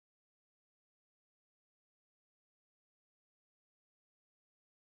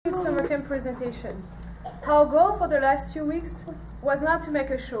CirqueFit Summer Camp presentation. Our goal for the last 2 weeks was not to make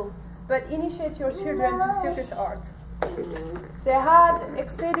a show, but initiate your children to circus art. They had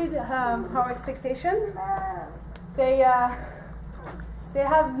exceeded our expectation. They have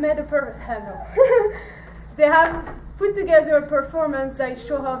made a they have put together a performance that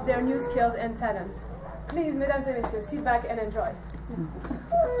shows off their new skills and talent. Please, mesdames et messieurs, sit back and enjoy.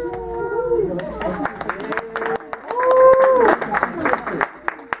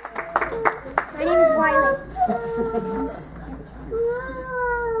 My name is Wiley.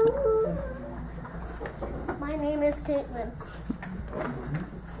 My name is Caitlin.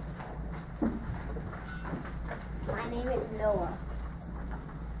 My name is Noah.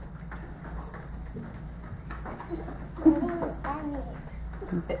 My name is Annie.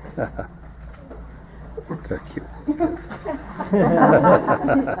 So cute.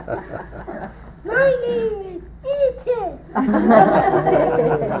 My name is Ethan.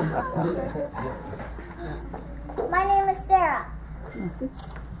 My name is Sarah.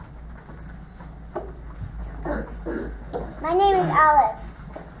 My name is Alex.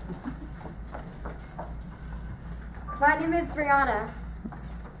 My name is Brianna.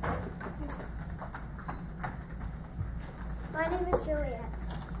 My name is Juliet.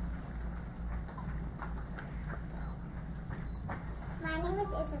 My name is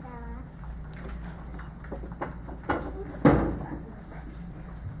Isabella.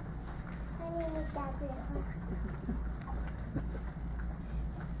 My name is Gabrielle.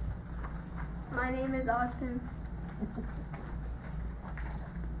 My name is Austin.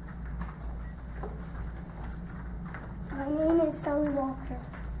 My name is Sully Walker.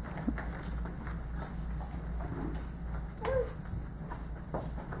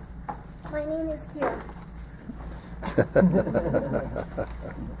 My name is Kira.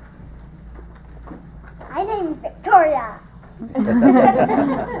 My name is Victoria.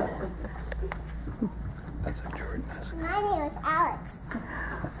 That's a Jordan. My name is Alex.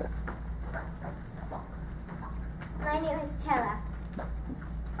 My name is Chella.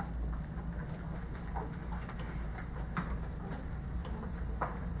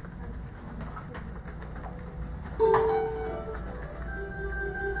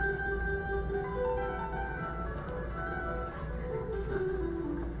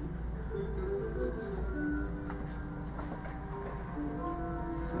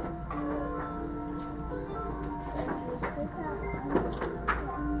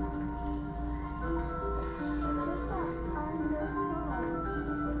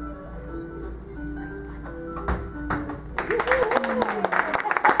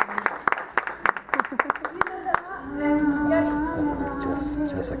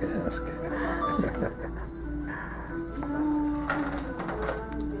 Just like a ask.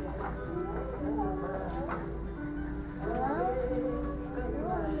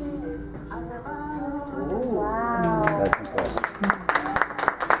 That's impressive.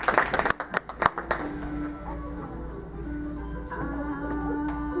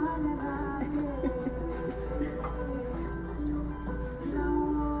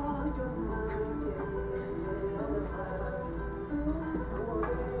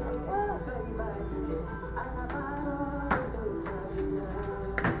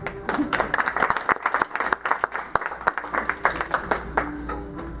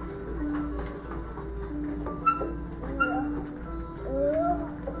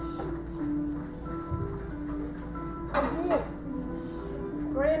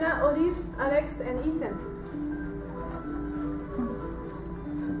 Brianna, Olive, Alex, and Ethan.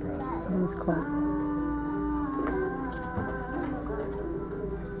 That was cool.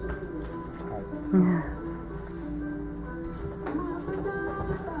 Yeah.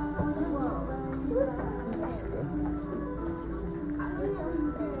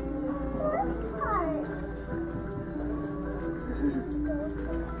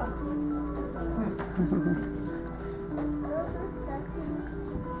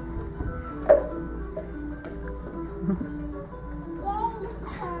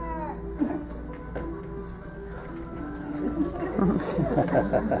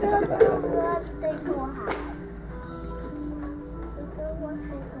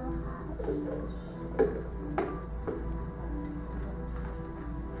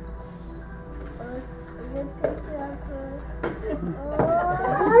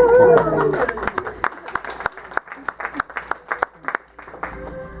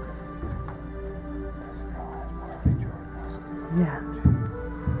 Yeah.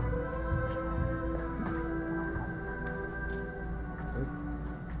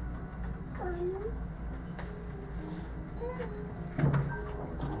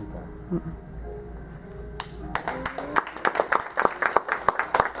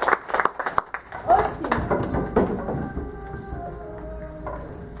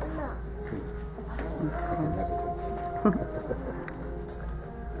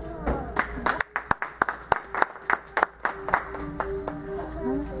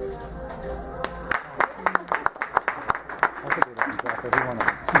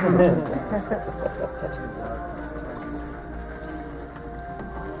 Another thing I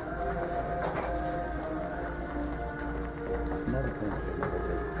never did.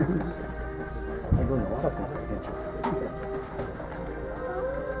 I'm doing a lot of things I can't show.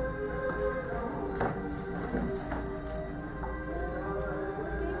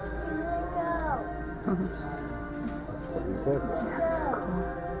 That's so cool.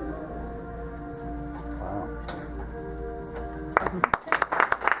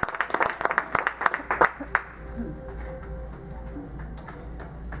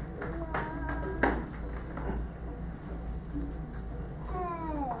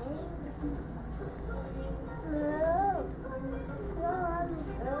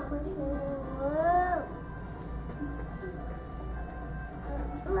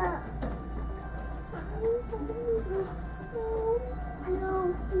 Wow.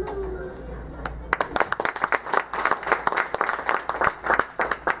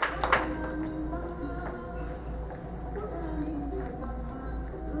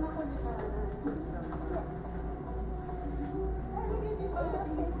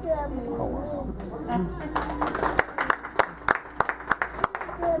 Oh, wow.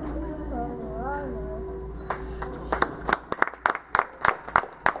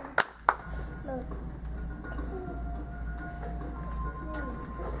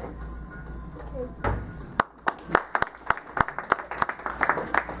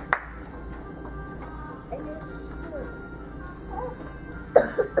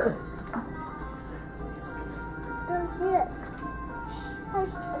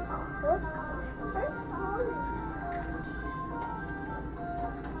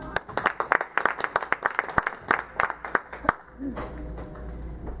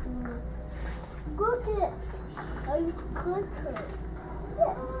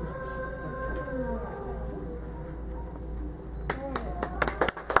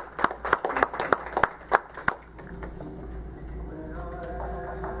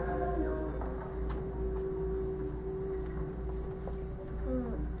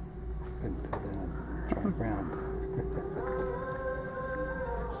 Turn around.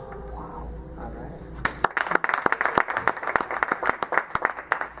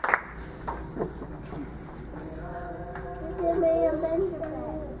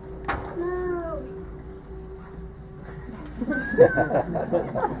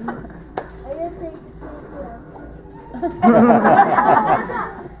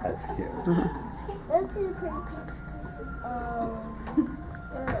 That's cute.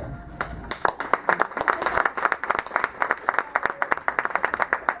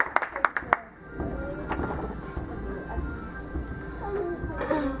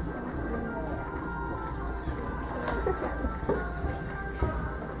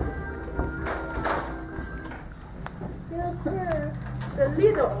 The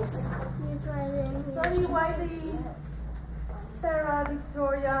Littles. Sunny, Wiley, Sarah,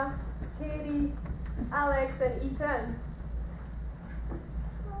 Victoria, Katie, Alex, and Ethan.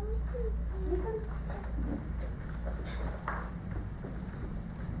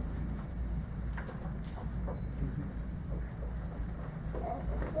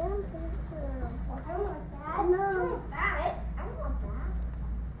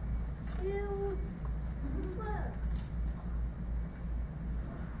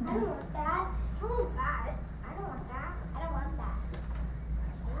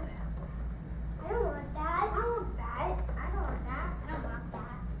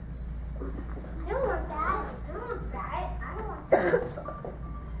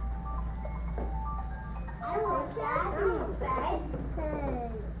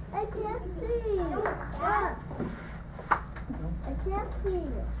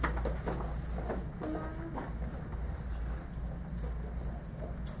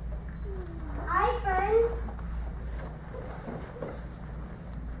 Hi, friends.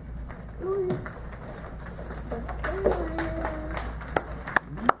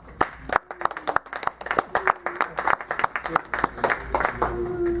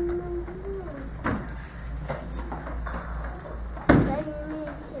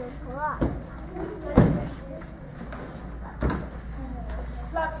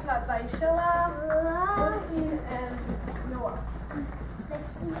 Slap Slap by Sheila, Austin, and Noah.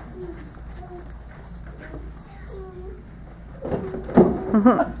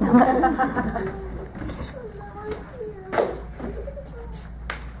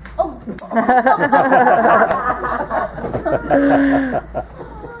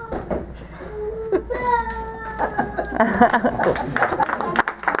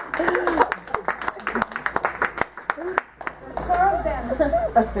 Squirrel dance.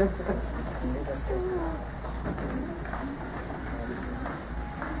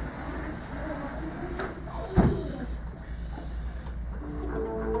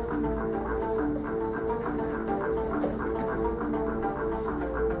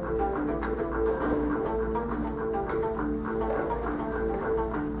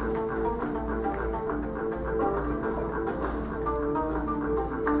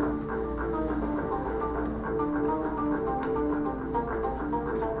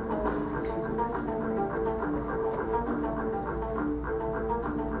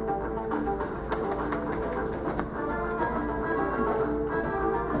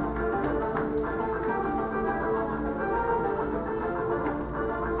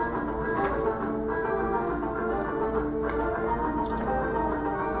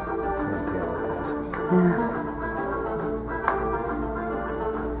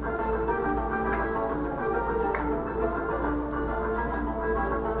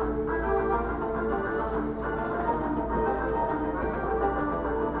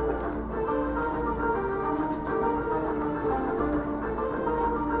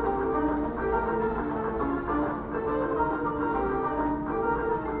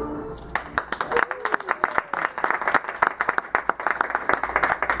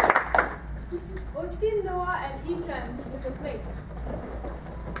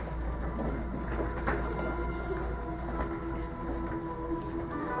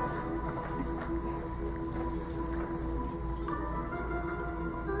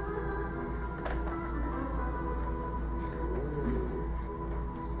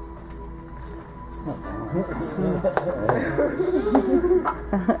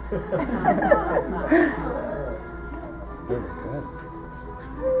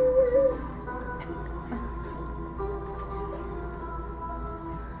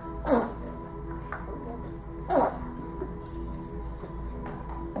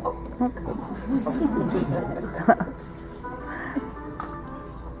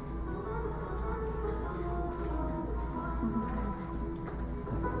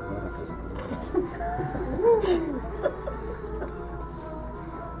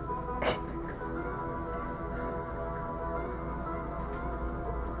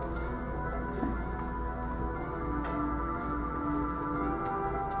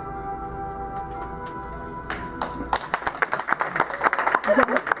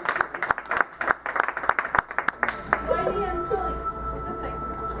 Riley and Sully, zipping.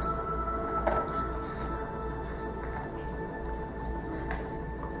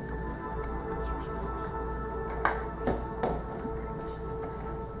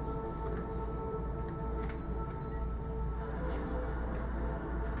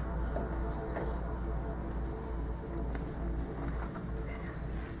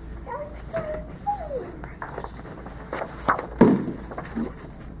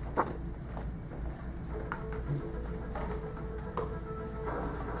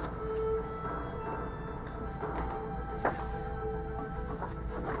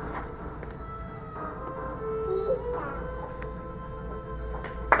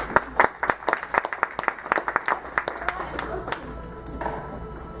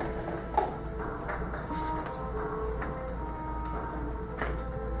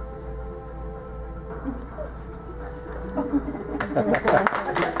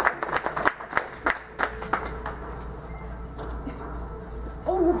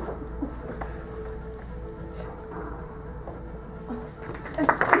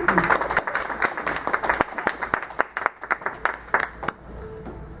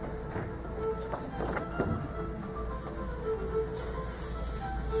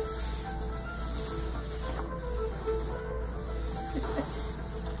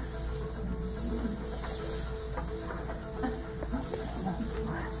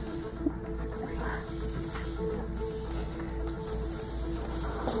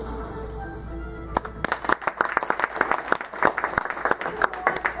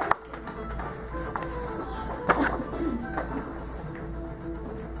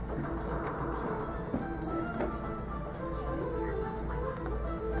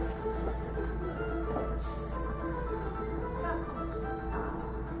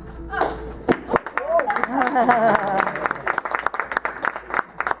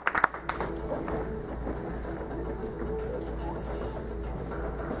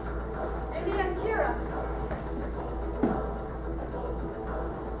 Amy and Kira.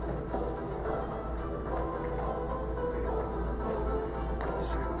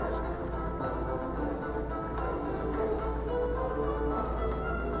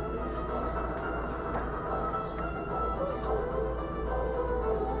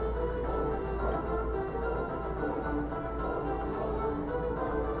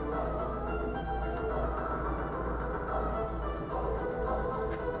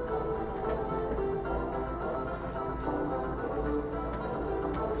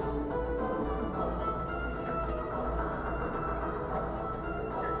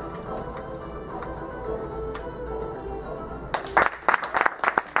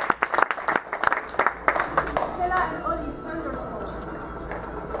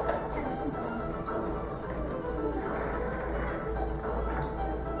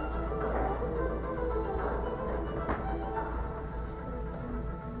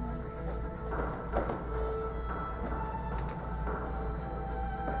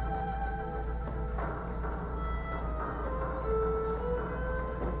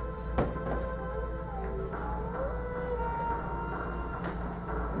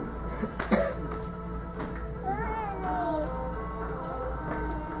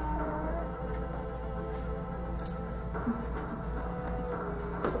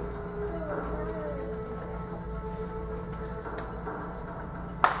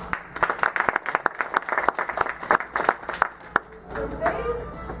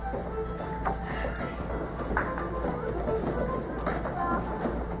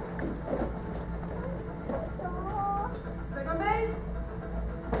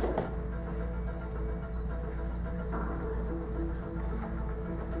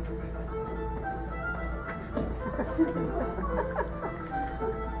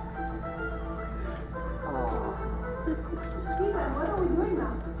 Ethan, what are we doing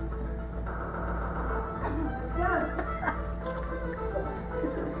now? Let's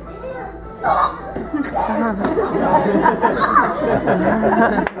go.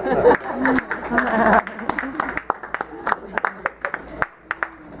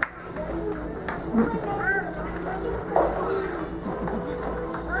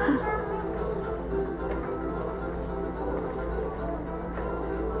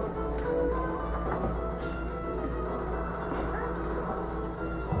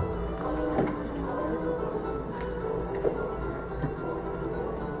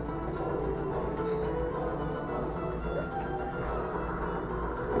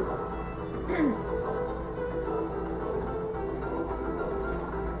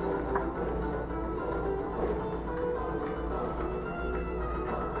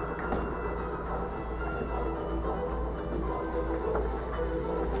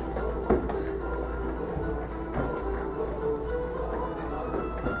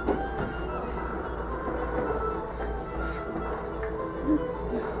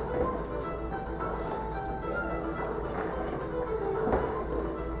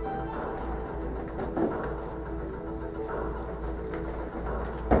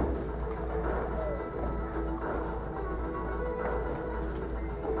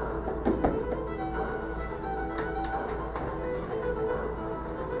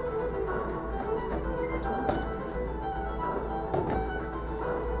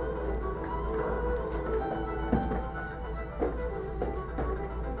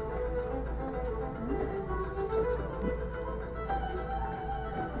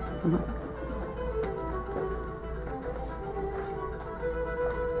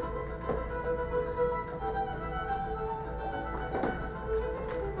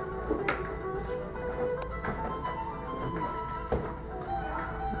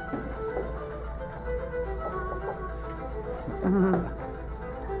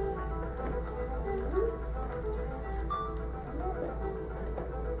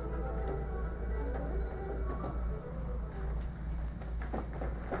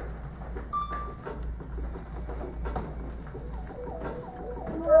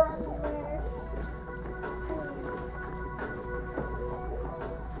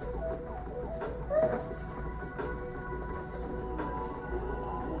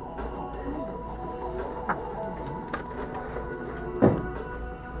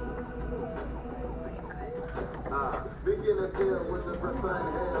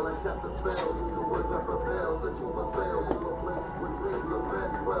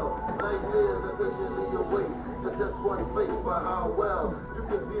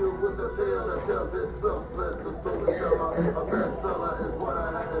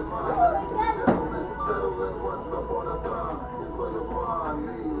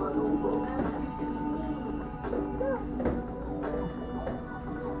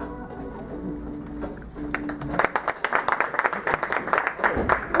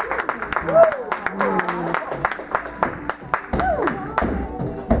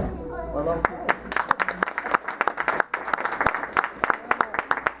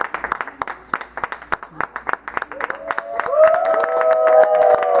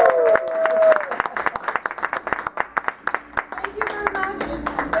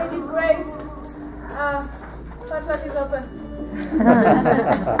 Chocolate is open.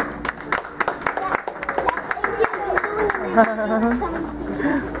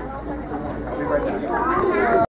 Thank you.